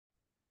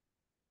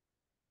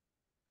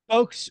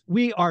Folks,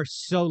 we are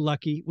so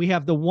lucky. We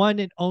have the one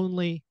and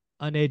only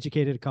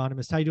uneducated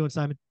economist. How you doing,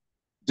 Simon?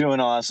 Doing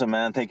awesome,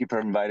 man. Thank you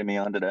for inviting me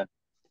on today.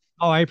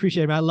 Oh, I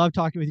appreciate it, man. I love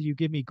talking with you. You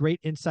give me great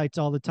insights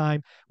all the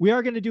time. We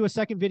are going to do a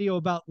second video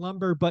about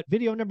lumber, but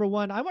video number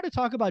one, I want to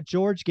talk about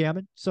George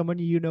Gammon, someone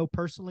you know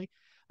personally.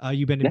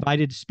 You've been Yeah.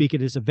 invited to speak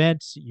at his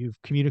events.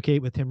 You've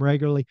communicate with him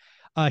regularly.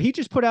 He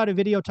just put out a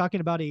video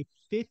talking about a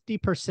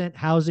 50%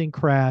 housing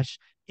crash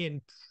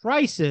in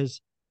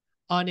prices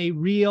on a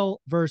real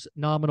versus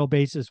nominal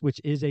basis,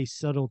 which is a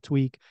subtle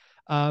tweak.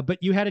 But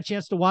you had a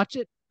chance to watch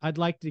it. I'd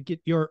like to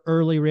get your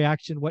early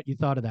reaction, what you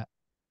thought of that.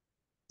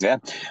 Yeah.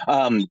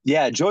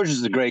 Yeah, George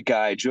is a great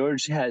guy.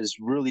 George has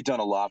really done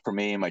a lot for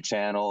me and my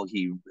channel.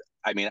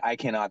 I mean, I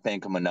cannot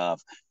thank him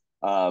enough.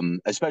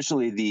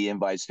 Especially the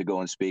invites to go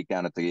and speak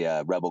down at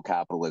the Rebel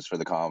Capitalist for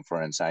the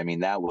conference. I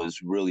mean, that was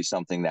really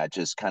something that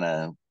just kind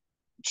of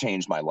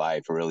changed my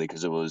life, really,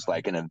 because it was Right.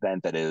 like an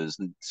event that is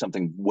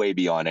something way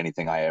beyond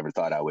anything I ever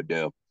thought I would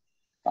do.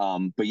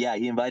 But yeah,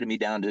 he invited me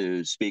down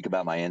to speak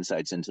about my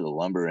insights into the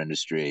lumber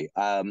industry.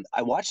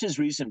 I watched his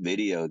recent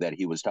video that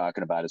he was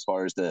talking about as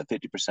far as the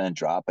 50%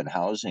 drop in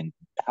housing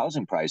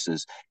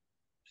prices.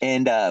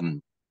 And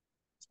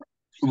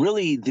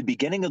really, the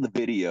beginning of the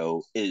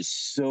video is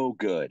so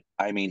good.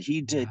 I mean,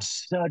 he did Yeah.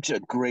 such a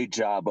great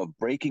job of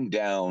breaking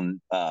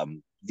down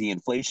the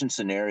inflation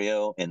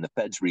scenario and the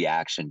Fed's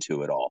reaction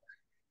to it all.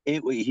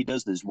 He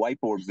does these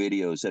whiteboard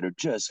videos that are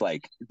just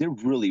like they're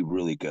really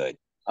really good.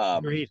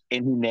 Agreed.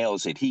 And he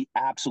nails it. He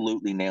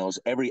absolutely nails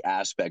every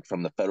aspect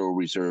from the Federal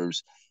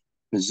Reserve's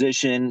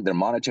position, their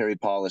monetary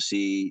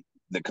policy,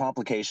 the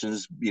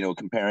complications,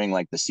 comparing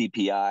like the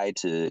CPI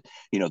to,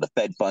 the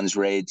Fed funds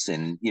rates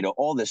and,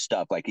 all this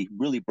stuff. Like he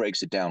really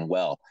breaks it down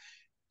well.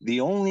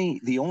 The only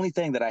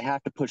thing that I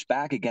have to push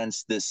back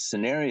against this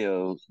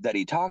scenario that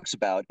he talks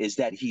about is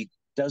that he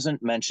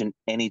doesn't mention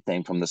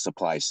anything from the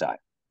supply side,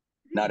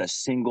 not Hmm. a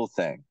single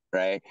thing,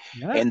 right?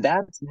 Yeah. And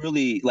that's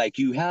really like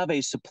you have a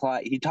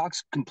supply. He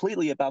talks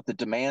completely about the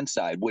demand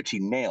side, which he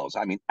nails.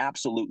 I mean,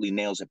 absolutely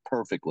nails it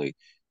perfectly.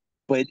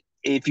 But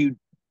if you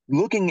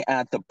looking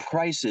at the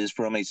prices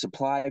from a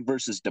supply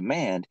versus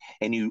demand,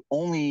 and you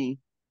only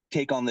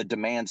take on the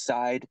demand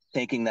side,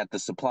 thinking that the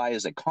supply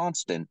is a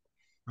constant,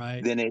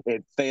 Right. then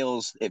it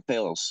fails. It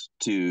fails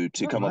to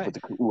All come up right.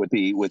 with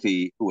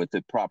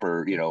the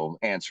proper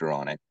answer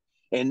on it.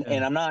 And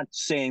Yeah. I'm not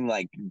saying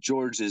like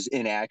George is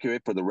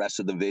inaccurate for the rest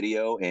of the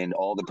video and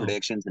all the Oh,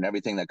 predictions and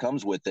everything that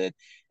comes with it.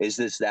 Is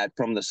this that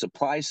from the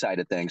supply side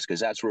of things? Because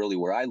that's really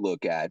where I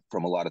look at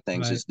from a lot of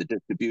things right. is the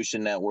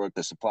distribution network,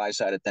 the supply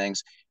side of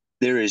things.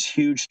 There is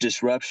huge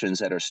disruptions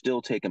that are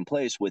still taking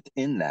place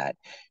within that.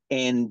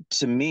 And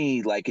to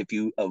me, like if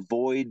you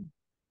avoid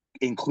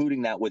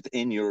including that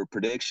within your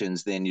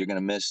predictions, then you're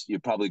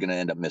probably gonna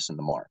end up missing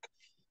the mark.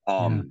 Yeah.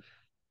 Um,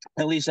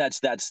 at least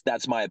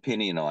that's my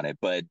opinion on it.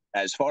 But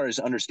as far as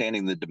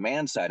understanding the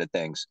demand side of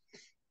things,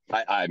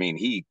 I mean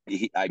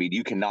I mean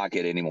you cannot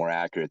get any more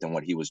accurate than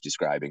what he was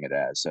describing it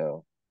as.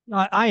 So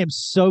I am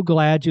so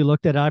glad you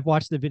looked at it. I've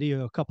watched the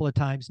video a couple of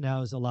times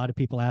now, as a lot of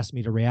people ask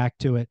me to react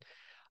to it.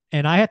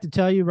 And I have to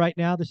tell you right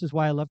now, this is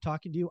why I love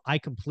talking to you. I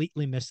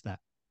completely missed that.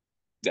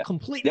 yeah, yeah,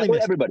 Completely well, missed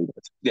it. everybody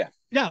does. Yeah,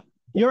 Yeah,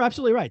 you're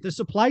absolutely right. The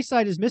supply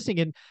side is missing.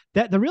 And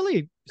that the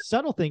really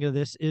subtle thing of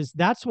this is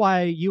that's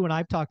why you and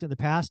I've talked in the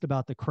past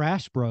about the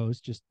crash bros,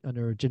 just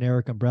under a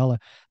generic umbrella.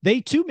 They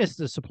too miss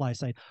the supply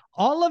side.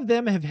 All of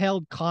them have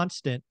held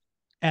constant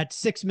at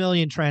 6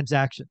 million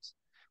transactions,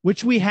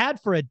 which we had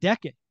for a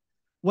decade.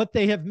 What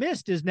they have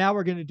missed is now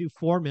we're going to do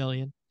 4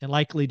 million and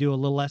likely do a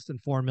little less than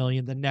 4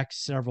 million the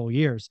next several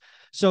years.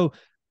 So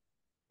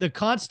the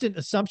constant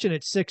assumption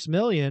at 6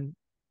 million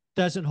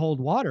doesn't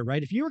hold water,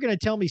 right? If you were going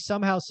to tell me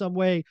somehow, some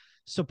way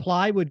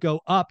supply would go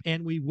up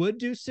and we would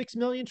do 6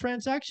 million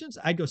transactions,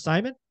 I'd go,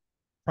 Simon,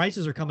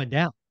 prices are coming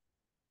down.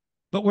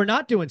 But we're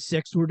not doing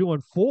six, we're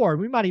doing four.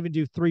 We might even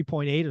do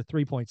 3.8 or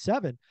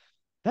 3.7.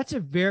 That's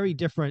a very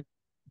different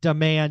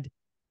demand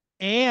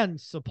and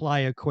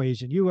supply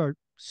equation. You are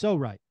so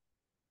right.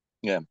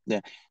 yeah, yeah.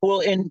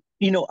 Well, and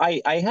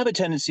I have a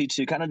tendency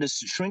to kind of just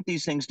shrink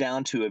these things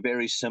down to a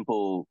very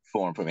simple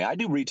form for me. I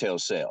do retail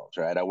sales,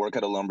 right? I work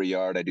at a lumber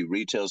yard. I do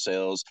retail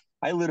sales.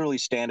 I literally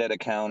stand at a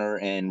counter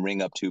and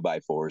ring up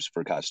 2x4s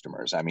for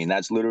customers. I mean,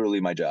 that's literally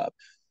my job.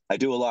 I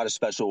do a lot of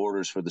special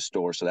orders for the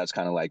store, so that's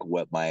kind of like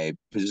what my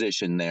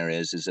position there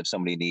is if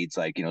somebody needs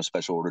like,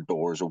 special order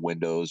doors or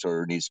windows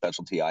or needs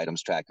specialty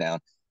items tracked down,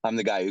 I'm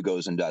the guy who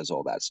goes and does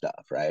all that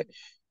stuff, right?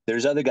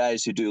 There's other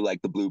guys who do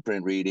like the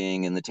blueprint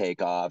reading and the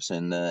takeoffs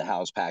and the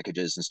house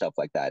packages and stuff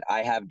like that.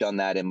 I have done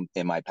that in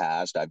my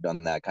past. I've done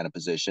that kind of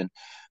position,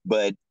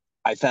 but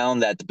I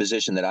found that the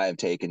position that I have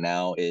taken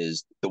now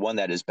is the one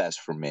that is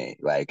best for me.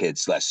 Like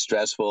it's less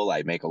stressful.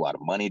 I make a lot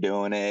of money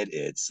doing it.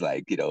 It's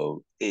like,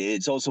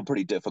 it's also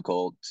pretty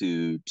difficult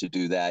to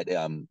do that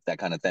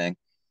kind of thing.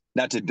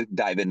 Not to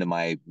dive into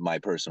my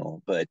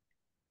personal, but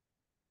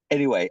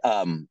anyway,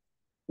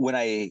 when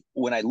I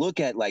look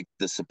at like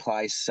the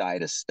supply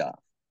side of stuff,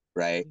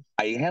 right?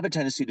 I have a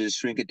tendency to just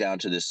shrink it down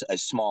to this a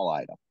small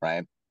item,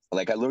 right?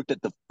 Like I looked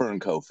at the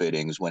Fernco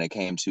fittings when it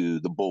came to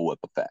the bullwhip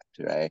effect,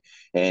 right?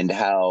 And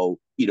how,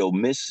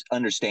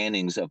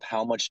 misunderstandings of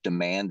how much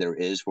demand there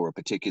is for a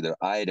particular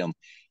item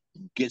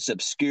gets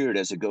obscured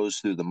as it goes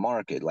through the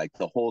market. Like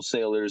the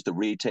wholesalers, the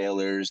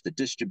retailers, the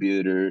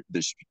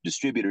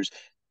distributors,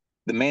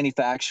 the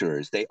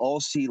manufacturers, they all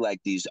see like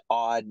these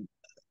odd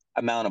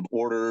amount of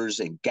orders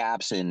and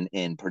gaps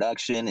in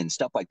production and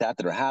stuff like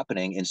that are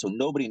happening, and so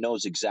nobody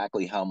knows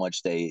exactly how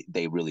much they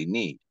really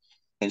need.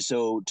 And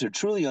so to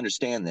truly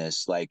understand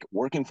this, like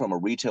working from a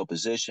retail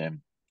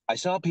position, I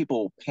saw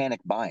people panic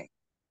buying,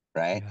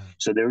 right? Yeah.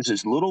 So there was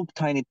this little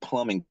tiny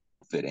plumbing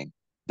fitting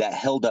that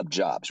held up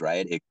jobs,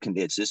 right?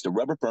 It's just a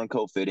rubber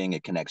Fernco fitting.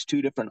 It connects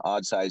two different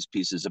odd sized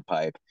pieces of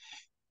pipe,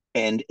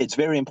 and it's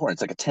very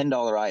important. It's like a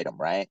 $10 item,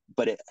 right?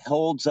 But it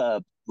holds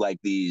up like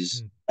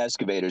these Mm.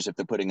 excavators if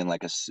they're putting in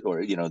like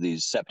or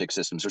these septic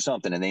systems or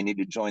something, and they need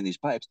to join these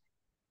pipes.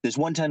 This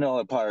one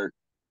 $10 part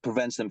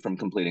prevents them from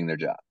completing their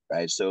job,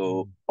 right?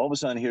 So Mm. all of a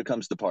sudden, here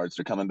comes the parts.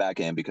 They're coming back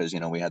in because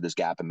we had this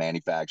gap in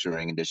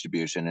manufacturing and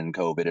distribution and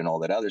COVID and all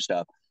that other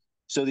stuff.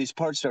 So these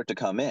parts start to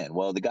come in.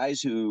 Well, the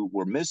guys who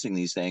were missing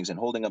these things and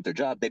holding up their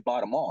job, they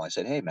bought them all. I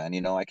said, "Hey,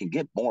 man, I can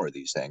get more of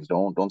these things.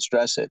 Don't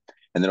stress it."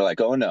 And they're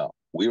like, "Oh no,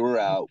 we were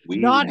out. We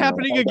Not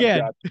happening held up again.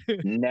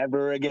 jobs.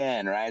 Never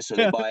again." Right? So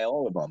they buy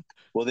all of them.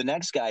 Well, the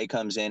next guy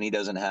comes in, he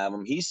doesn't have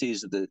them. He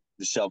sees that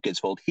the shelf gets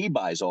full. He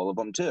buys all of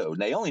them too.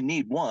 They only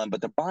need one,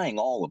 but they're buying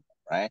all of them,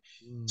 right?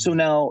 So Mm.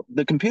 now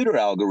the computer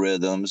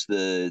algorithms,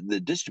 the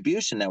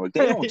distribution network,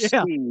 they don't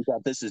Yeah. see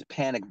that this is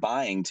panic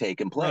buying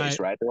taking place,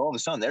 Right. right? They're all of a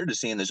sudden they're just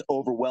seeing this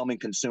overwhelming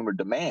consumer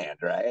demand,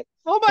 right?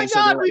 Oh my And so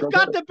they're God, like, we've okay,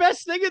 got the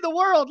best thing in the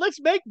world.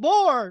 Let's make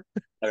more.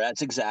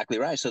 that's exactly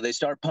right. So they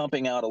start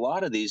pumping out a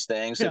lot of these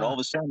things, and all Yeah. of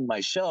a sudden my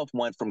shelf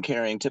went from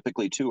carrying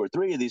typically two or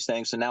three of these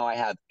things to now I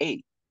have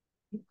eight,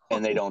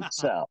 and they Oh, don't wow.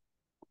 sell,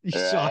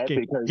 right?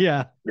 Shocking. Because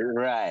Yeah. you're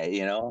right,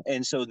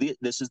 and so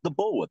this is the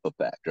bullwhip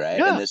effect, right?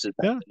 And Yeah. this is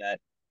Yeah. something that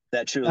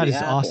That truly is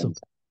awesome.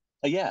 happens.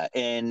 Yeah,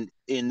 and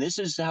this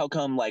is how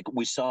come like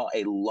we saw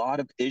a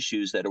lot of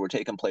issues that were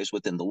taking place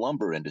within the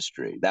lumber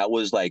industry. That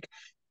was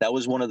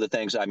one of the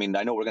things. I mean,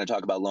 I know we're going to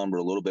talk about lumber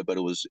a little bit, but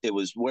it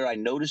was where I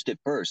noticed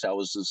it first. I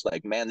was just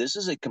like, man, this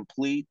is a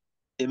complete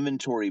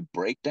inventory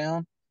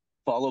breakdown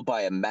followed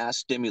by a mass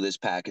stimulus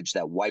package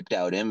that wiped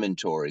out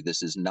inventory.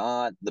 This is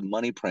not the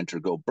money printer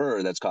go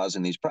burr that's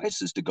causing these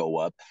prices to go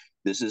up.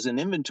 This is an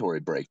inventory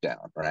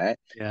breakdown, right?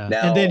 Yeah. And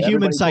Now then human everybody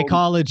told me,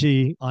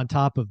 psychology on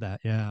top of that.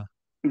 Yeah.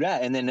 yeah,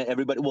 and then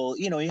everybody, well,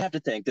 you have to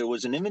think there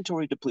was an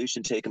inventory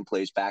depletion taking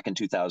place back in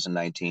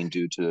 2019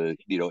 due to,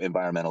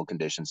 environmental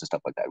conditions and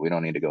stuff like that. We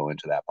don't need to go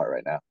into that part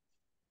right now.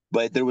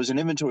 But there was an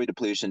inventory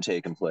depletion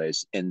taking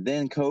place, and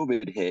then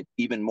COVID hit,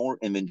 even more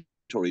inventory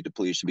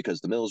depletion because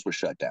the mills were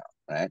shut down,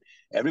 right?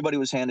 Everybody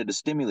was handed a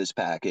stimulus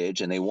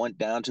package, and they went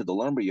down to the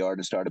lumber yard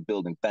and started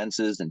building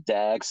fences and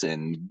decks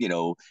and,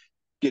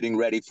 getting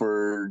ready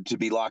to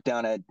be locked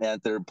down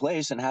at their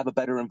place and have a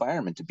better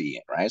environment to be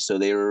in, right? So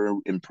they were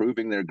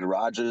improving their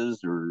garages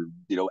or,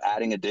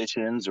 adding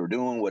additions or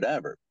doing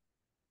whatever.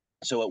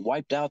 So it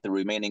wiped out the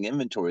remaining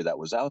inventory that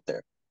was out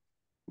there.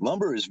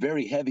 Lumber is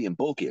very heavy and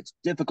bulky. It's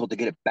difficult to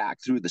get it back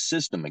through the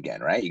system again,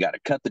 right? You got to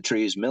cut the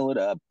trees, mill it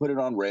up, put it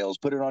on rails,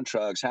 put it on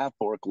trucks, have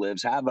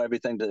forklifts, have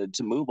everything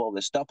to move all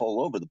this stuff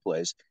all over the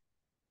place.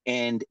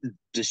 And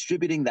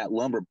distributing that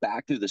lumber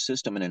back through the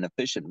system in an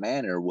efficient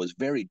manner was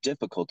very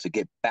difficult to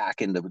get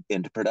back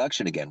into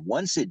production again.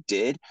 Once it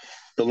did,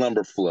 the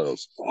lumber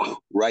flows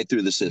right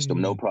through the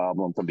system, no Mm.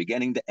 problem from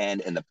beginning to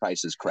end, and the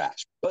prices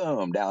crash.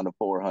 Boom, down to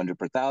 400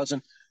 per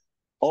thousand.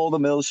 All the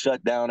mills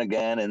shut down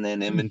again, and then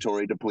Mm.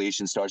 inventory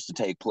depletion starts to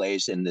take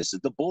place. And this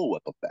is the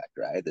bullwhip effect,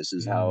 right? This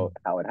is how Mm.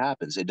 how it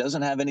happens. It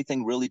doesn't have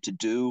anything really to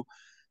do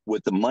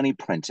with the money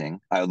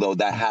printing, although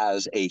that Mm.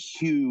 has a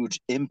huge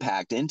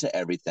impact into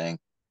everything.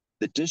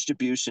 The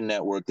distribution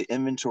network, the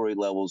inventory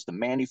levels, the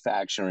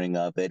manufacturing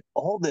of it,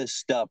 all this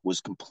stuff was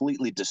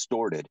completely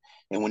distorted.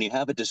 And when you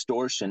have a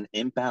distortion,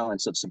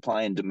 imbalance of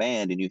supply and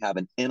demand, and you have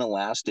an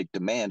inelastic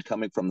demand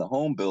coming from the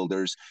home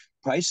builders,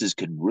 prices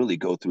could really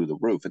go through the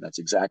roof. And that's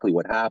exactly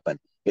what happened.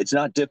 It's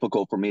not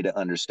difficult for me to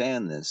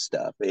understand this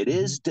stuff. It Mhm.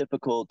 is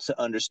difficult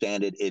to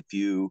understand it if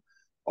you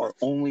are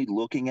only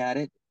looking at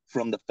it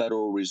from the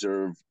Federal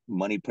Reserve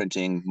money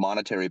printing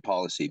monetary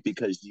policy,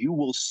 because you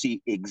will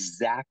see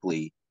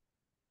exactly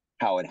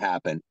how it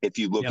happened if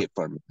you look Yep. at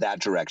from that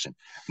direction.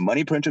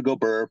 Money printer go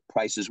burr,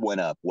 prices went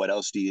up. What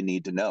else do you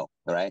need to know?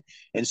 All right.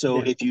 And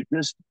so Yeah. if you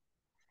just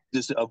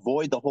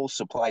avoid the whole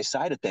supply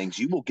side of things,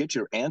 you will get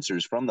your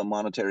answers from the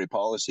monetary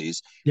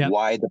policies Yep.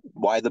 why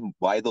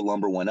the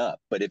lumber went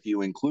up. But if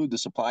you include the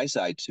supply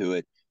side to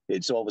it,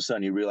 it's all of a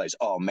sudden you realize,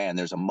 oh man,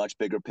 there's a much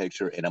bigger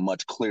picture and a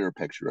much clearer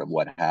picture of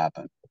what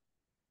happened.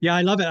 Yeah,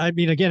 I love it. I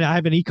mean, again, I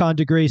have an econ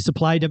degree.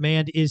 Supply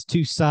demand is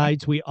two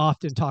sides. We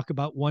often talk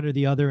about one or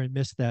the other and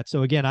miss that.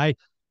 So again, I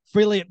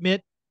freely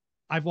admit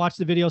I've watched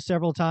the video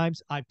several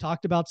times. I've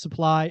talked about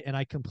supply and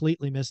I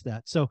completely missed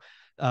that. So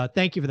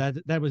thank you for that.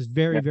 That was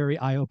very, Yeah. very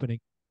eye-opening.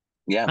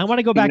 Yeah. I want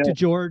to go You back to know,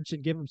 George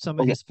and give him some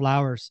of okay. his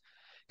flowers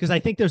because I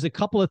think there's a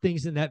couple of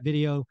things in that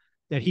video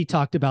that he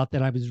talked about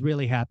that I was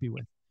really happy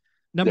with.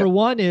 Yeah. Number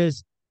one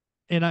is,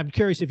 and I'm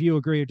curious if you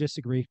agree or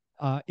disagree,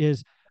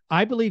 is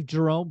I believe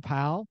Jerome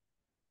Powell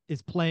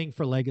is playing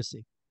for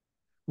legacy.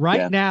 Right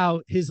Yeah.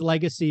 now, his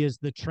legacy is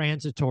the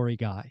transitory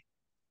guy,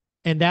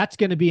 and that's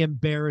going to be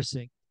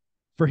embarrassing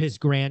for his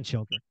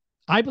grandchildren.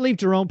 I believe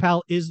Jerome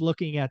Powell is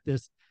looking at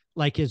this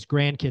like his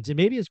grandkids, and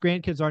maybe his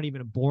grandkids aren't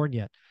even born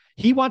yet.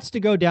 He wants to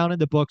go down in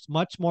the books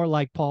much more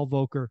like Paul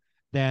Volcker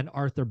than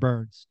Arthur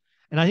Burns.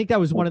 And I think that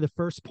was one of the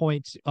first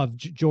points of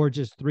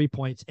George's 3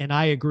 points. And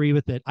I agree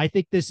with it. I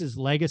think this is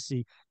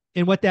legacy.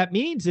 And what that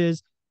means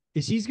is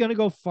he's going to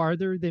go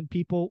farther than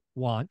people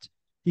want.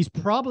 He's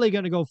probably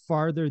going to go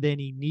farther than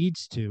he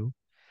needs to.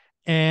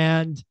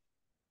 And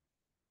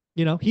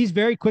he's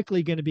very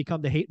quickly going to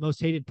become the most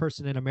hated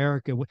person in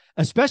America,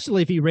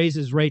 especially if he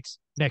raises rates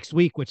next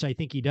week, which I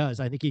think he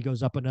does. I think he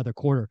goes up another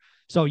quarter.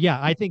 So, yeah,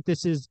 I think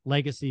this is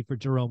legacy for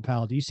Jerome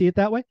Powell. Do you see it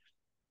that way?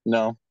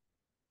 No.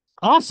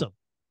 Awesome.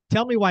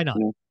 Tell me why not.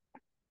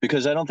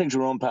 Because I don't think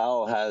Jerome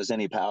Powell has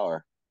any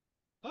power.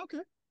 Okay.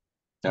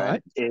 All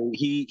right. And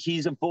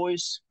he's a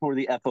voice for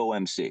the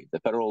FOMC, the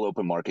Federal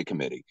Open Market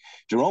Committee.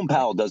 Jerome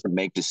Powell doesn't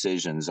make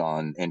decisions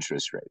on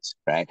interest rates,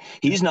 right?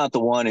 He's not the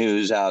one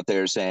who's out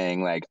there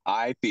saying, like,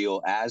 I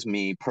feel as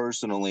me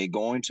personally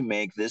going to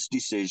make this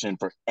decision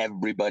for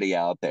everybody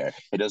out there.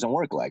 It doesn't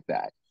work like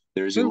that.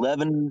 There's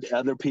 11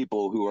 other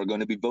people who are going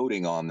to be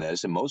voting on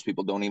this, and most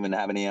people don't even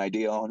have any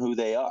idea on who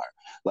they are.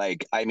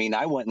 Like, I mean,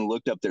 I went and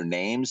looked up their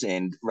names,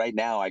 and right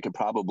now I could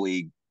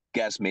probably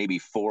guess maybe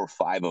 4 or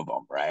 5 of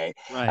them, right?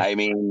 I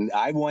mean,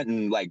 I went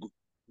and like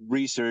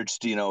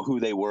researched, who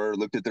they were,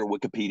 looked at their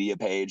Wikipedia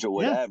page or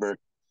whatever. Yeah.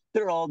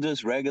 They're all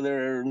just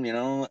regular,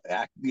 economists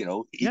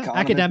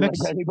academics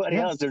like anybody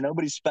else. They're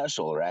nobody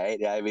special, right?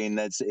 I mean,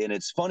 and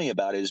it's funny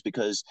about it is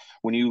because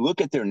when you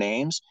look at their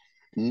names,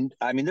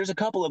 I mean, there's a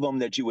couple of them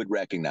that you would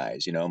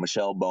recognize,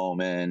 Michelle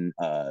Bowman,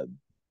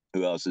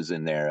 who else is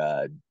in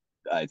there?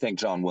 I think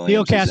John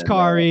Williams. Neil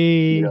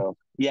Kashkari.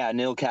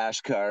 Neil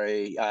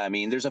Kashkari. I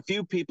mean, there's a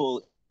few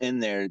people in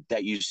there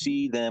that you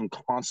see them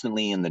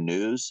constantly in the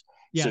news.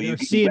 Yeah, so they're you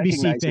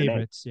CNBC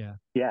favorites.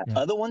 Yeah.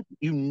 Other ones,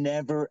 you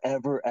never,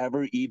 ever,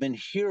 ever even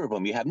hear of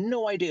them. You have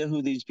no idea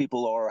who these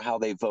people are, or how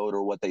they vote,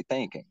 or what they're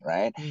thinking,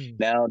 right?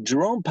 Now,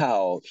 Jerome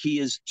Powell, he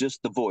is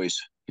just the voice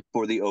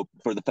for the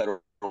Federal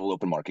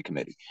Open Market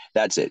Committee.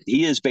 That's it.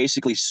 He is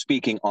basically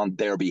speaking on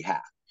their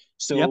behalf.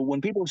 So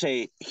when people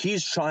say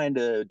he's trying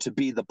to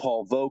be the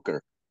Paul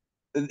Volcker,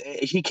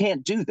 he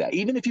can't do that.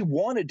 Even if he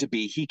wanted to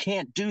be, he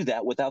can't do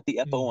that without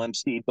the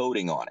FOMC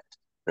voting on it.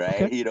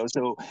 Right. Okay.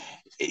 So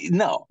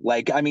no,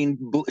 like, I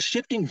mean,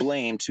 shifting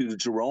blame to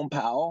Jerome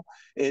Powell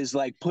is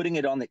like putting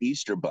it on the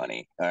Easter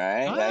Bunny. All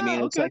right. I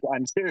mean, it's like,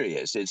 I'm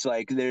serious. It's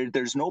like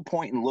there's no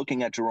point in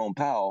looking at Jerome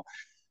Powell.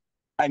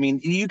 I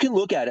mean, you can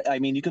look at it. I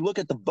mean, you can look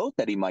at the vote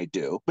that he might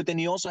do, but then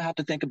you also have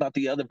to think about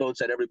the other votes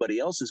that everybody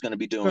else is going to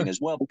be doing as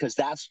well, because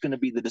that's going to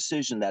be the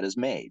decision that is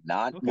made,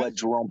 not what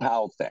Jerome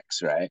Powell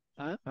thinks, right?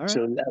 All right.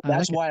 So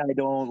that's why I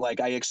don't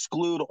I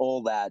exclude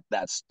all that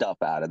stuff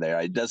out of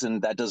there.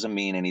 That doesn't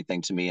mean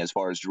anything to me as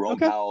far as Jerome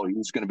Powell.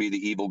 He's going to be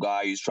the evil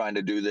guy. He's trying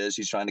to do this.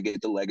 He's trying to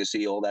get the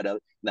legacy, all that.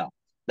 No,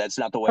 that's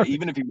not the way.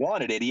 Even if he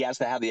wanted it, he has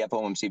to have the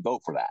FOMC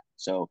vote for that.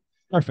 So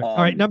perfect. All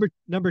right.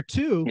 Number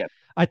two,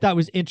 I thought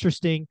was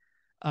interesting.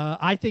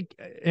 I think,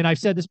 and I've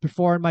said this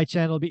before on my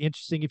channel, it'll be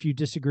interesting if you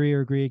disagree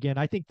or agree again.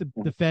 I think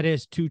the Fed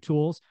has 2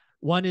 tools.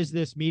 One is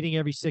this meeting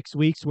every 6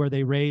 weeks where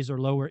they raise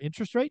or lower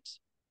interest rates.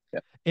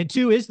 And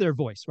 2 is their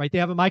voice, right? They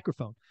have a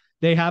microphone.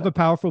 They have a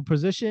powerful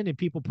position, and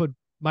people put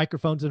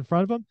microphones in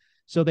front of them.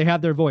 So they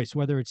have their voice,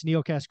 whether it's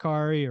Neil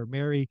Kashkari or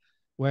Mary,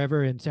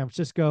 wherever in San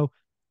Francisco,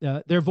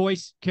 their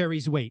voice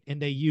carries weight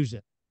and they use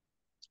it.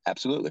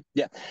 Absolutely.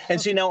 Yeah. And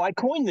see, now I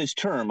coined this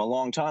term a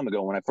long time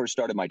ago when I first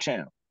started my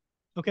channel.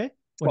 Okay.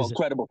 It's called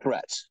credible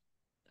threats.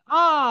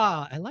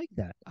 I like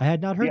that. I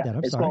had not heard that.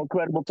 It's called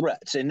credible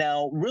threats. And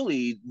now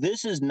really,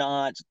 this is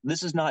not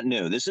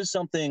new. This is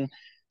something.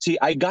 See,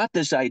 I got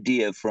this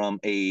idea from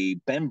a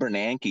Ben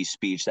Bernanke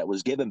speech that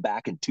was given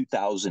back in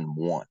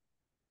 2001.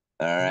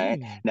 All right.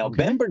 Now,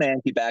 Ben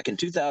Bernanke back in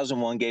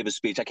 2001 gave a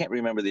speech. I can't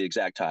remember the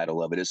exact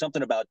title of it. It's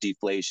something about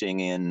deflation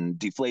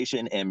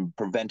and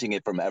preventing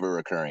it from ever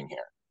occurring here.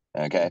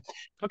 Okay.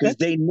 Because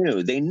they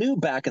knew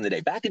back in the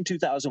day, back in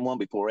 2001,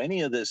 before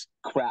any of this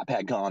crap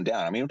had gone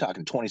down. I mean, we're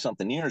talking 20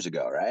 something years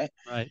ago, right?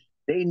 Right.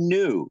 They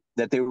knew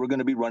that they were going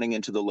to be running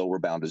into the lower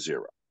bound of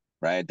zero.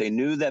 Right. They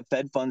knew that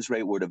Fed funds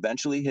rate would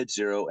eventually hit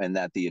zero and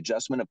that the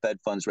adjustment of Fed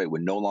funds rate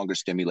would no longer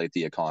stimulate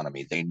the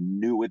economy. They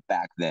knew it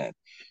back then.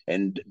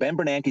 And Ben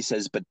Bernanke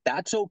says, but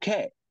that's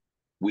okay.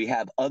 We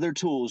have other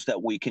tools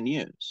that we can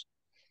use.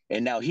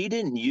 And now he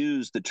didn't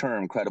use the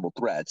term credible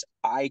threats.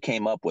 I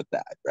came up with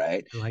that,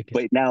 right?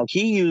 But now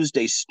he used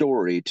a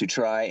story to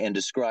try and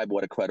describe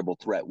what a credible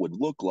threat would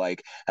look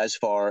like as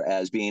far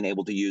as being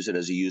able to use it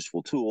as a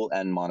useful tool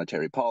and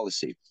monetary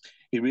policy.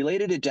 He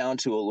related it down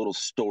to a little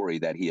story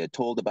that he had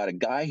told about a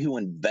guy who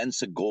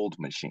invents a gold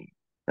machine,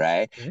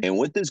 right? And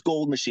with this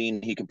gold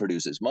machine, he can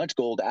produce as much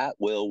gold at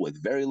will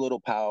with very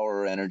little power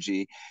or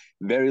energy,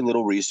 very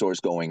little resource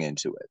going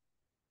into it.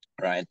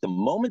 right? The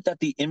moment that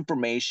the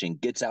information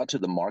gets out to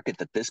the market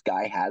that this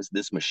guy has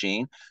this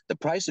machine, the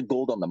price of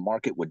gold on the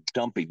market would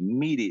dump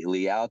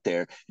immediately out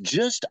there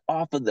just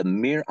off of the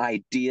mere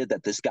idea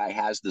that this guy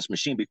has this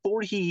machine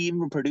before he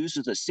even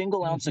produces a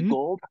single ounce of Mm-hmm.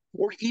 gold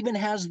or even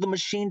has the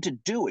machine to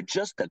do it.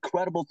 Just the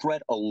credible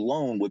threat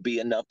alone would be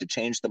enough to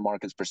change the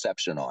market's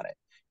perception on it.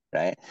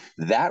 Right?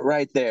 That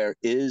right there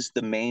is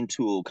the main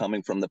tool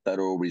coming from the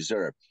Federal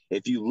Reserve.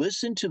 If you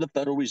listen to the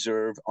Federal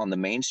Reserve on the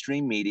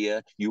mainstream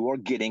media, you are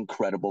getting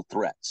credible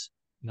threats.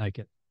 Like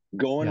it.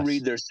 Go and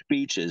read Yes. their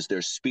speeches. Their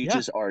Yeah.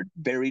 speeches are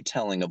very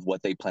telling of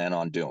what they plan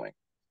on doing.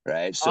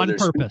 Right. So On their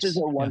speeches purpose.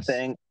 are one Yes.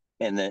 thing,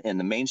 and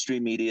the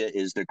mainstream media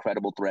is their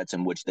credible threats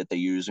in which that they're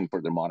using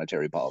for their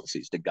monetary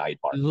policies to guide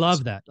markets.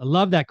 Love that. I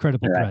love that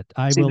credible All right. threat.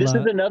 I See, will this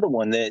is another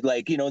one that,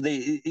 like,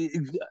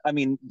 I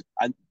mean,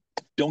 I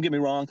don't get me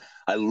wrong.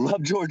 I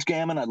love George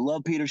Gammon. I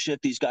love Peter Schiff.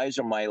 These guys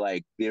are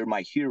they're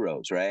my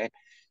heroes, right?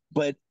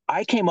 But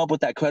I came up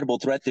with that credible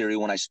threat theory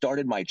when I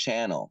started my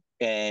channel.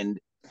 And,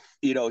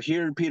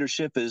 here Peter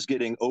Schiff is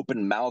getting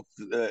open mouth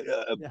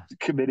yeah.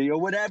 committee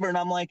or whatever. And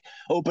I'm like,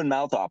 open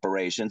mouth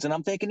operations. And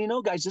I'm thinking,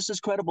 guys, this is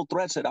credible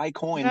threats that I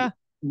coined Yeah.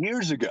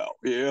 years ago.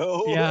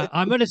 Yeah.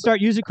 I'm going to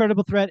start using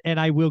credible threat and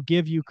I will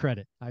give you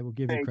credit. I will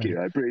give you Thank credit. you.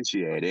 I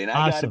appreciate it. And I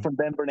got it Awesome. from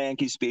Ben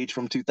Bernanke's speech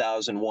from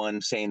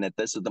 2001 saying that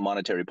this is the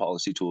monetary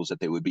policy tools that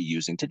they would be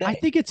using I today.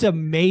 think it's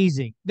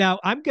amazing. Now,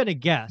 I'm going to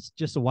guess,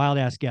 just a wild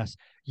ass guess.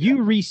 Yeah.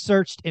 You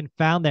researched and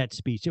found that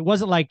speech. It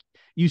wasn't like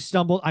you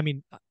stumbled. I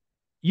mean,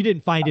 you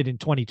didn't find it in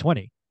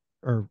 2020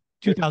 or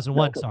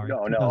 2001. Sorry,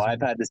 No. I've 2001.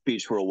 had the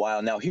speech for a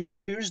while now.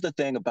 Here's the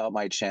thing about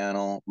my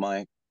channel,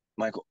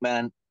 Michael.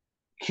 Man,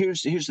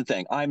 here's the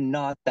thing. I'm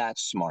not that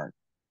smart,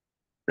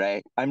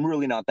 right? I'm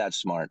really not that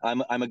smart.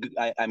 I'm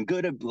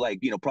good at, like,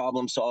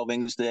 problem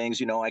solving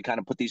things. I kind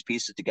of put these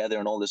pieces together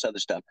and all this other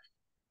stuff.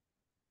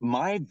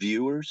 My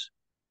viewers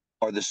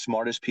are the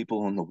smartest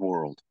people in the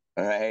world.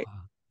 All right.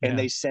 And Yeah,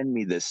 they send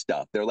me this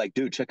stuff. They're like,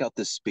 dude, check out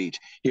this speech.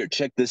 Here,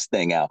 check this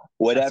thing out. that's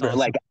Whatever.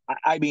 Like, awesome.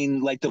 I mean,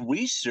 like the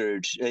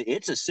research,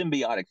 it's a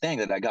symbiotic thing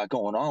that I got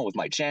going on with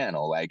my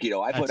channel. Like,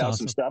 I put That's out some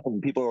awesome. stuff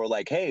and people are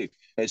like, hey,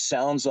 it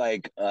sounds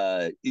like,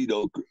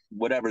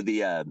 whatever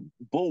the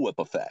bullwhip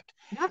effect.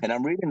 Yeah, And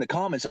I'm reading the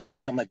comments.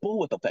 I'm like,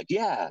 bullwhip effect.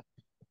 Yeah,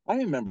 I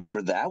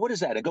remember that. What is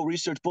that? I go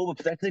research bull,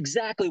 but that's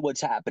exactly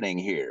what's happening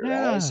here, right?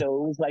 yeah, So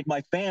it was like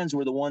my fans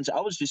were the ones I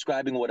was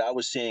describing what I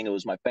was seeing. It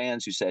was my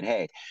fans who said,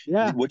 "Hey,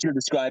 yeah. what you're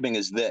describing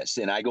is this,"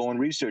 and I go and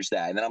research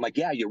that, and then I'm like,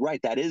 "Yeah, you're right.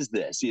 That is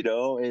this."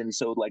 And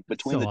so, like,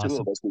 That's between so the two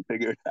of awesome. us, we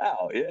figured it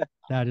out. Yeah,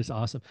 That is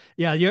awesome.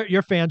 Yeah,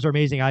 your fans are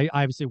amazing. I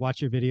obviously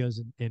watch your videos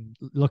and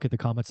look at the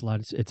comments a lot.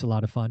 It's a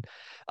lot of fun.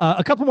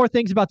 A couple more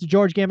things about the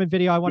George Gammon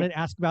video I yeah, wanted to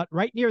ask about.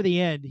 Right near the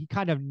end, he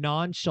kind of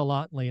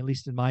nonchalantly, at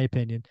least in my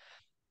opinion,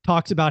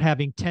 talks about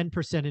having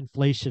 10%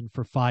 inflation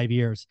for 5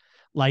 years,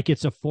 like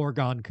it's a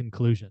foregone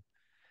conclusion.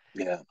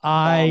 yeah.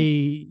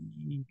 I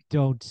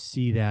don't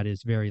see that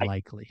as very I,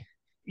 likely.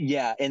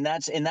 yeah, and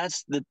that's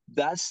the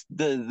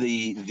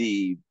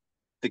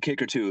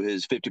kicker to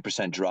his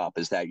 50% drop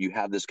is that you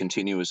have this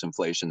continuous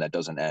inflation that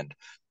doesn't end.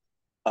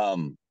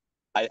 Um,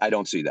 I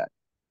don't see that.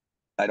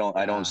 I don't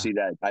Yeah. see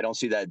that. I don't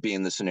see that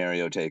being the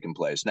scenario taking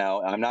place.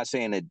 Now, I'm not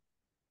saying it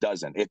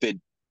doesn't. If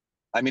it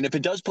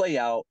does play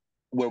out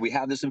where we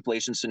have this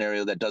inflation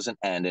scenario that doesn't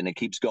end and it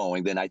keeps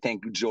going, then I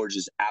think George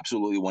is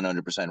absolutely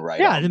 100% right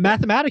Yeah, on and point.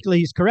 mathematically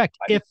he's correct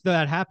I if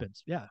that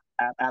happens. Yeah.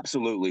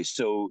 Absolutely.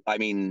 So,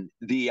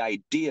 the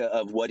idea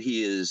of what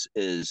he is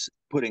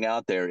putting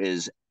out there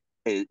is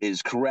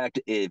correct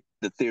if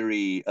the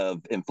theory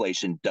of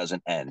inflation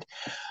doesn't end.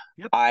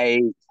 Yep.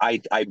 I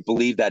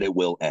believe that it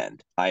will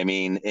end.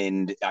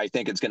 And I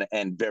think it's going to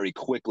end very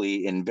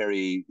quickly and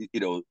very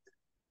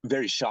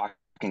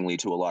shockingly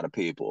to a lot of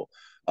people.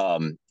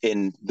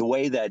 In the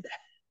way that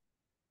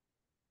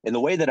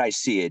I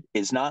see it,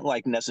 it's not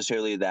like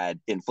necessarily that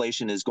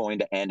inflation is going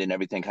to end and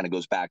everything kind of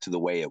goes back to the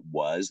way it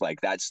was. Like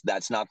that's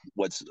not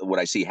what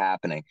I see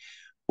happening.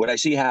 What I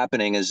see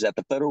happening is that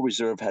the Federal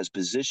Reserve has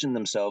positioned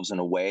themselves in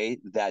a way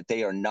that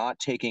they are not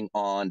taking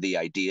on the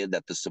idea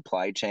that the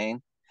supply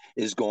chain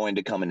is going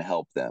to come and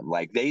help them.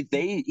 Like they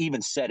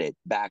even said it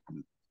back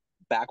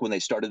when they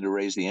started to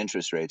raise the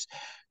interest rates,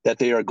 that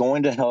they are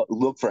going to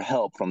look for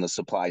help from the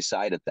supply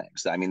side of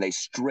things. They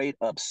straight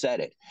up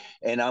said it.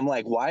 And I'm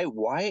like,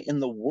 why in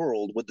the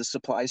world would the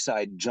supply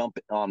side jump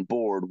on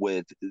board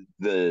with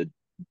the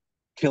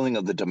killing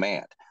of the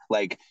demand?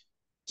 Like,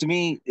 to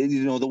me,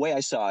 the way I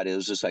saw it, it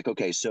was just like,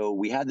 okay, so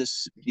we had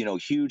this,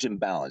 huge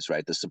imbalance,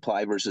 right? The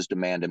supply versus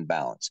demand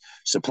imbalance.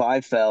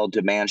 Supply fell,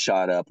 demand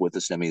shot up with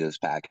the stimulus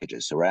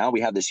packages. So now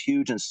we have this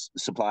huge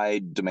supply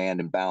demand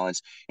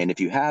imbalance. And if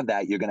you have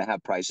that, you're going to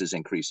have prices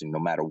increasing no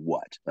matter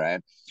what, right?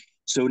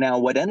 So now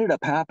what ended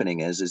up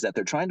happening is that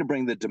they're trying to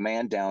bring the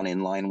demand down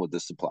in line with the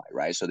supply,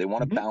 right? So they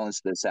want to Mhm.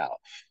 balance this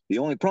out. The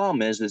only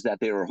problem is that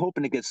they were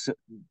hoping to get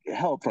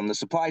help from the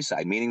supply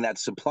side, meaning that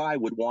supply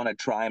would want to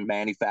try and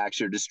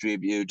manufacture,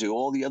 distribute, do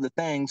all the other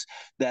things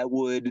that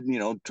would,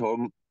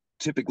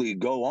 typically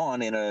go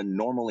on in a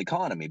normal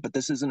economy, but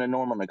this isn't a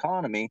normal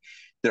economy.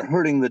 They're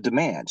hurting the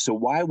demand. So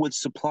why would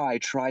supply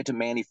try to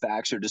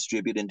manufacture,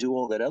 distribute, and do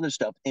all that other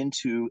stuff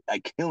into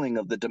a killing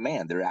of the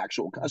demand, their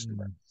actual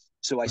customer?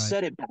 So I Right.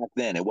 said it back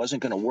then, it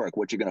wasn't going to work.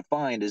 What you're going to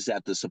find is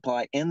that the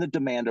supply and the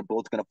demand are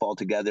both going to fall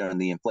together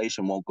and the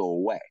inflation won't go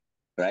away,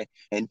 right?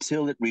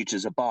 Until it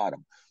reaches a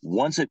bottom.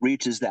 Once it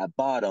reaches that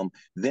bottom,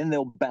 then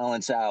they'll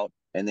balance out,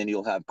 and then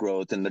you'll have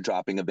growth and the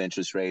dropping of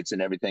interest rates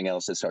and everything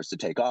else that starts to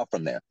take off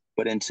from there.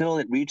 But until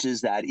it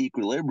reaches that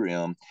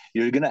equilibrium,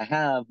 you're going to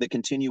have the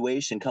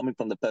continuation coming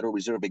from the Federal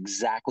Reserve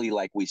exactly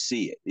like we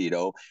see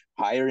it,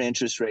 higher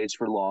interest rates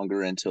for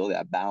longer until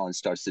that balance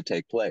starts to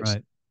take place.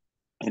 Right.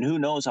 And who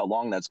knows how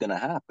long that's going to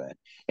happen.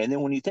 And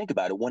then when you think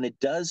about it, when it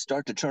does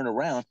start to turn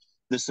around,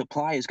 the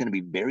supply is going to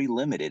be very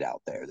limited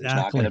out there. There's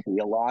not going to Exactly.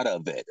 be a lot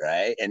of it,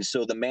 right? And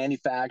so the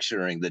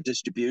manufacturing, the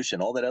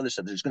distribution, all that other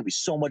stuff, there's going to be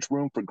so much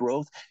room for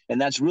growth. And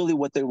that's really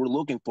what they were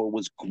looking for,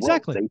 was growth.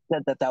 Exactly. They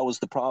said that that was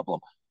the problem.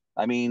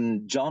 I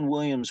mean, John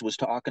Williams was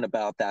talking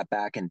about that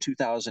back in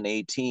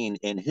 2018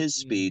 in his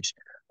speech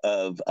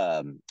of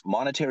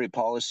monetary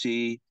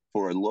policy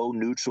for a low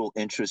neutral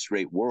interest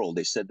rate world.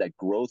 They said that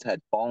growth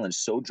had fallen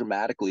so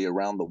dramatically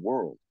around the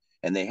world,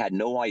 and they had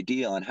no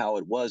idea on how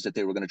it was that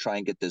they were going to try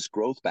and get this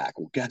growth back.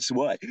 Well, guess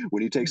what?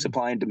 When you take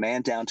supply and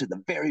demand down to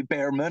the very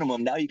bare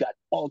minimum, now you got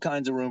all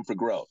kinds of room for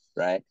growth,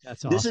 right?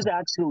 That's This is awesome.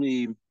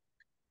 actually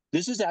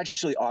this is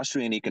actually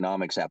Austrian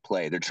economics at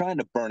play. They're trying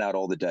to burn out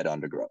all the debt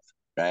undergrowth,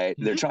 right?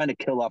 They're trying to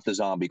kill off the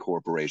zombie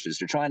corporations.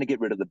 They're trying to get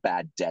rid of the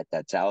bad debt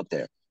that's out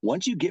there.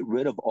 Once you get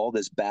rid of all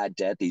this bad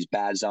debt, these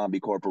bad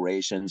zombie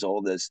corporations,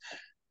 all this,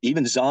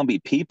 even zombie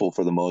people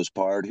for the most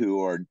part,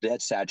 who are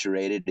debt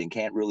saturated and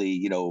can't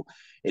really,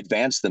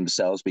 advance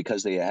themselves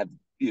because they have,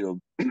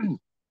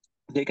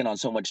 taken on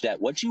so much debt.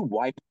 Once you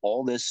wipe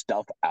all this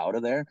stuff out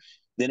of there,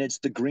 then it's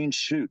the green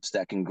shoots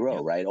that can grow,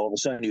 Yep. right? All of a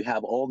sudden, you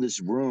have all this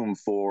room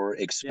for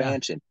Yeah.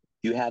 expansion.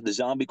 You have the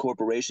zombie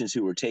corporations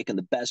who are taking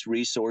the best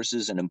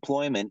resources and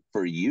employment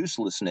for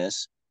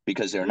uselessness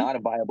because they're not a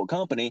viable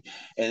company,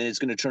 and it's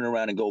going to turn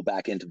around and go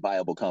back into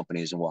viable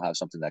companies, and we'll have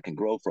something that can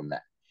grow from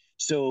that.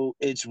 So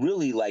it's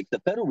really like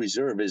the Federal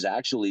Reserve is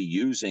actually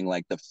using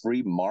like the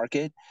free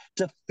market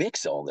to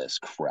fix all this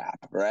crap,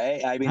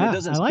 right? I mean, it Yeah, I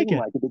doesn't like seem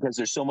it. like it because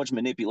there's so much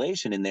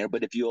manipulation in there,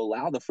 but if you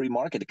allow the free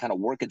market to kind of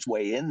work its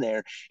way in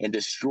there and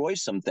destroy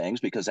some things,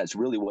 because that's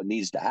really what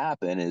needs to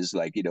happen, is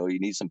like, you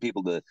need some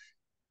people to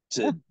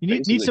Yeah. to You need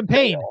basically some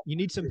pain. fail. You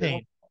need some You know,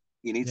 pain.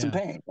 you need some Yeah.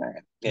 pain,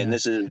 right? And Yeah.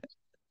 this is,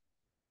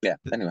 yeah.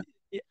 Anyway,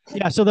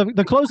 Yeah. So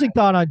the closing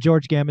thought on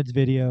George Gammon's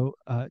video,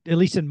 at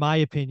least in my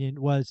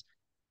opinion, was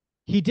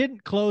he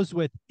didn't close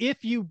with,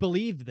 if you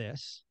believe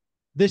this,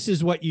 this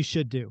is what you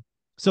should do.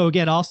 So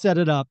again, I'll set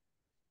it up.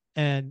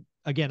 And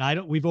again,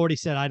 we've already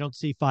said I don't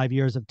see 5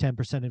 years of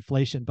 10%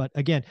 inflation. But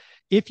again,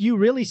 if you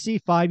really see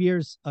 5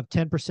 years of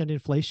 10%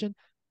 inflation,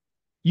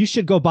 you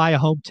should go buy a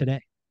home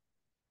today.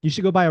 You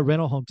should go buy a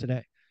rental home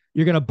today.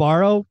 You're going to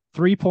borrow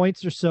 3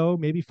 points or so,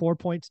 maybe 4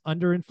 points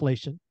under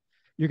inflation.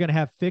 You're going to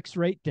have fixed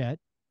rate debt.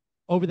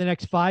 Over the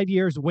next 5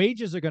 years,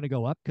 wages are going to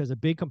go up because a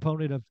big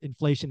component of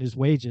inflation is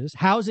wages.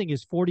 Housing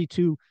is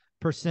 42%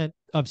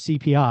 of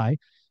CPI.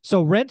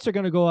 So rents are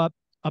going to go up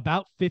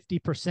about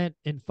 50%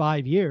 in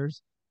 5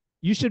 years.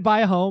 You should buy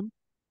a home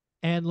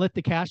and let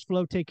the cash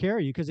flow take care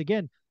of you. Because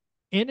again,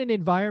 in an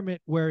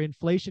environment where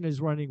inflation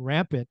is running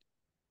rampant,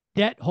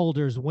 debt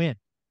holders win,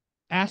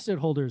 asset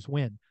holders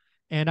win.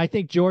 And I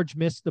think George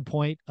missed the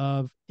point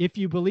of, if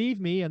you believe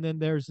me, and then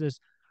there's this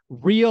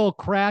real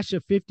crash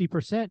of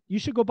 50%, you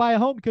should go buy a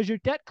home because your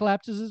debt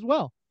collapses as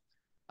well.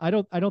 I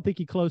don't think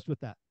he closed with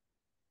that.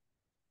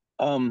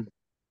 um,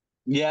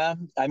 yeah.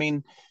 I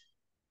mean,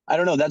 I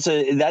don't know.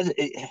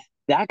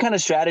 That kind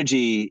of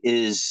strategy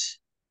is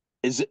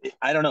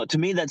I don't know. To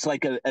me, that's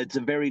like it's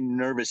a very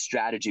nervous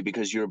strategy,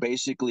 because you're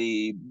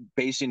basically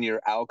basing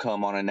your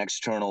outcome on an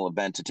external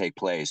event to take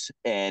place,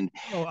 and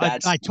Oh, I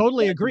that's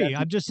totally that's agree.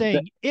 I'm just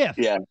that, saying,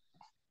 yeah.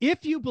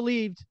 if you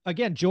believed,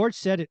 again, George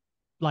said it,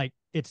 like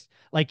it's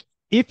like,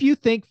 if you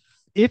think,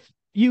 if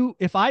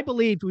I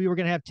believed we were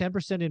going to have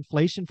 10%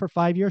 inflation for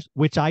 5 years,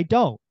 which I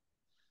don't,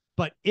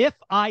 but if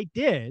I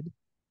did,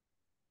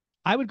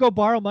 I would go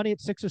borrow money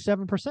at 6 or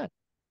 7%,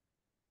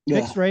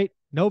 Yeah. fixed rate,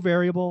 no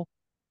variable.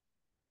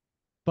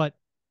 But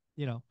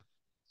you know,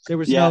 there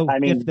was Yeah. no I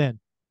if mean, then.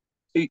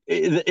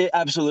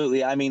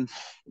 absolutely. I mean,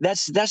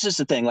 that's just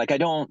the thing. Like, I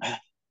don't,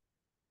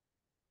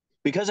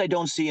 because I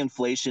don't see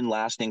inflation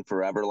lasting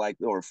forever, like,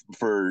 or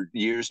for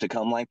years to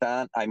come like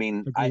that. I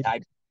mean, Agreed.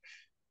 I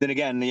then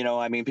again,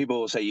 I mean,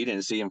 people will say you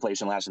didn't see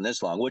inflation lasting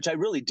this long, which I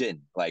really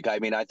didn't. Like, I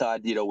mean, I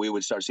thought, we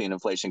would start seeing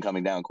inflation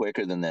coming down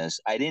quicker than this.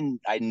 I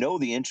didn't. I know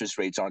the interest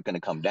rates aren't going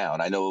to come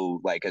down. I know,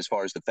 like, as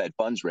far as the Fed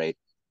funds rate,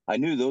 I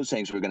knew those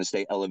things were going to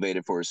stay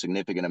elevated for a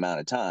significant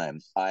amount of time.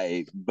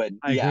 But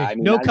I yeah, agree. I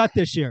mean, No cut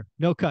this year.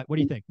 No cut. What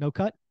do you think? No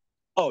cut?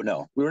 oh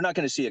no, we were not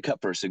going to see a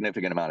cut for a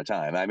significant amount of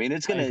time. I mean,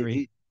 it's I going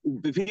agree.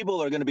 to.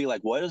 People are going to be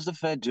like, "What is the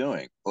Fed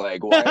doing?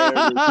 Like, why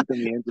are they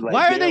keeping the like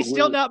Why are they're they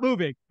still really not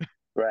moving?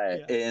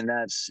 right?" Yeah, And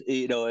that's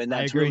I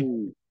that's agree.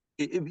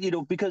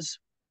 really because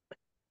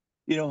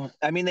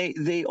I mean,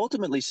 they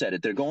ultimately said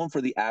it. They're going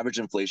for the average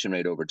inflation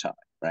rate over time,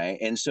 right?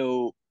 And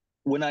so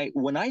when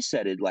I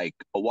said it like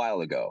a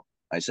while ago,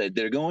 I said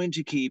they're going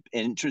to keep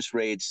interest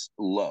rates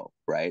low,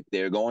 right?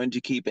 They're going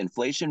to keep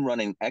inflation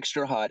running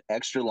extra hot,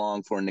 extra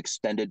long for an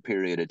extended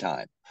period of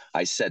time.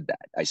 I said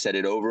that. I said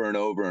it over and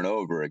over and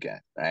over again,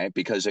 right?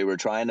 Because they were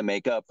trying to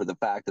make up for the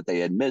fact that they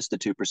had missed the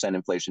 2%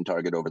 inflation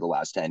target over the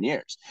last 10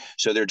 years.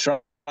 So they're trying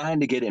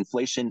to get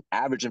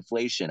average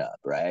inflation up,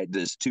 right?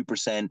 This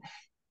 2%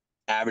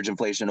 average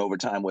inflation over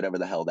time, whatever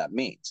the hell that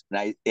means.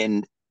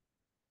 And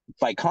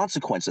by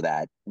consequence of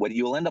that, what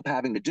you'll end up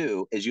having to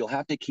do is you'll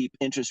have to keep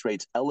interest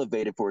rates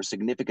elevated for a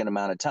significant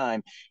amount of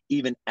time,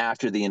 even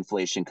after the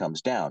inflation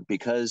comes down,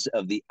 because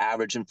of the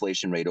average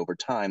inflation rate over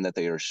time that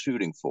they are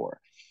shooting for.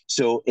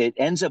 So it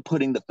ends up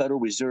putting the Federal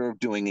Reserve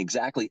doing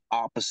exactly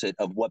opposite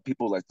of what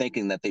people are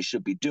thinking that they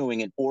should be doing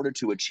in order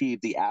to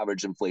achieve the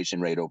average inflation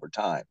rate over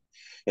time.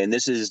 And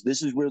this is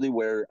really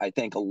where I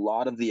think a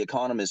lot of the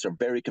economists are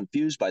very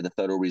confused by the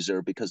Federal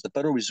Reserve, because the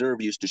Federal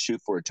Reserve used to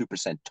shoot for a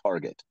 2%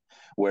 target,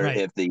 where Right.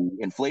 if the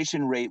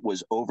inflation rate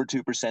was over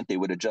 2%, they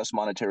would adjust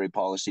monetary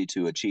policy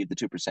to achieve the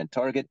 2%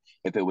 target.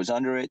 If it was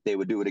under it, they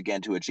would do it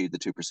again to achieve the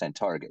 2%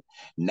 target.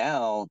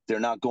 Now they're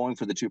not going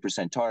for the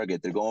 2%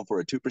 target. They're going for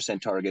a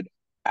 2% target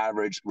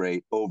average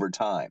rate over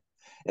time.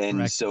 And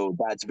Correct. so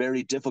that's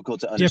very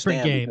difficult to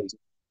Different understand game. because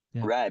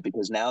Yeah. right,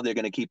 because now they're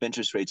going to keep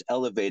interest rates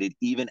elevated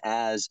even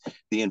as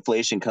the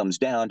inflation comes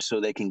down,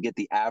 so they can get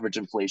the average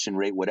inflation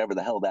rate, whatever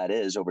the hell that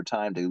is, over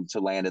time to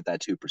land at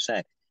that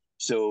 2%.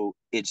 So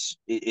it's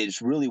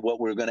really what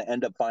we're going to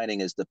end up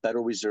finding is the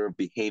Federal Reserve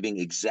behaving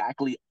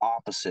exactly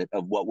opposite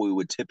of what we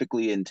would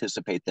typically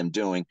anticipate them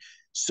doing,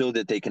 so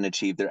that they can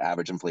achieve their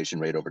average inflation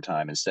rate over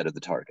time instead of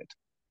the target.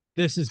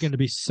 This is going to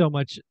be so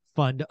much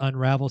fun to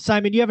unravel.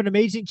 Simon, you have an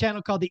amazing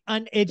channel called The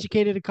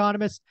Uneducated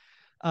Economist.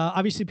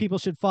 Obviously, people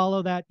should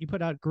follow that. You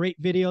put out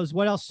great videos.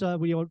 What else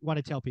would you want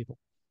to tell people?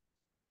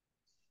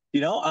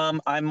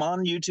 I'm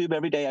on YouTube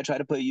every day. I try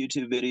to put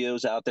YouTube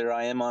videos out there.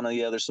 I am on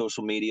the other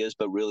social medias,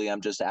 but really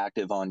I'm just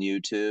active on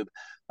YouTube.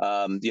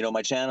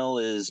 My channel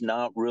is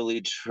not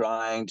really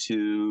trying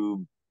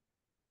to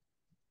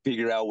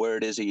figure out where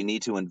it is that you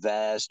need to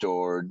invest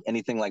or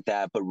anything like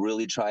that, but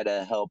really try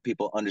to help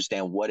people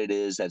understand what it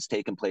is that's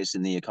taking place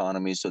in the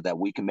economy so that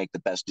we can make the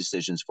best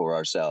decisions for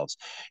ourselves.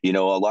 A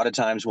lot of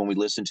times when we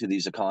listen to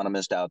these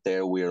economists out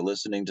there, we are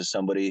listening to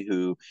somebody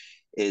who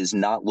is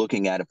not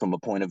looking at it from a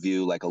point of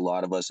view like a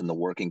lot of us in the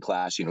working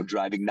class,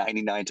 driving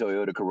 99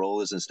 Toyota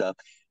Corollas and stuff.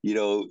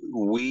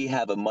 We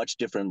have a much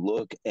different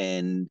look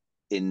and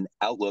in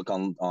outlook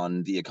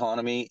on the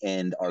economy,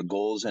 and our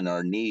goals and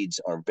our needs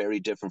are very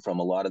different from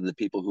a lot of the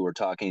people who are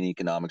talking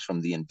economics from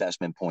the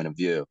investment point of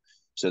view.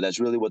 So that's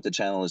really what the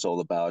channel is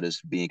all about,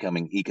 is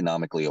becoming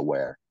economically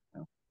aware.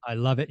 I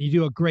love it. You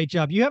do a great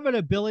job. You have an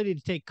ability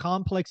to take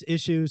complex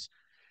issues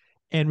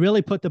and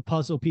really put the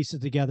puzzle pieces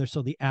together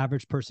so the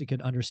average person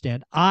can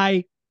understand.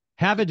 I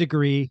have a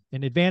degree,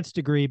 an advanced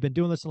degree, been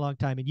doing this a long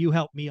time, and you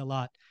helped me a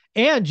lot.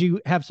 And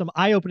you have some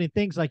eye-opening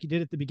things like you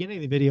did at the beginning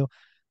of the video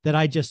that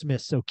I just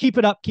missed. So keep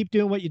it up. Keep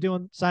doing what you're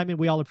doing, Simon.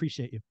 We all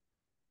appreciate you.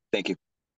 Thank you.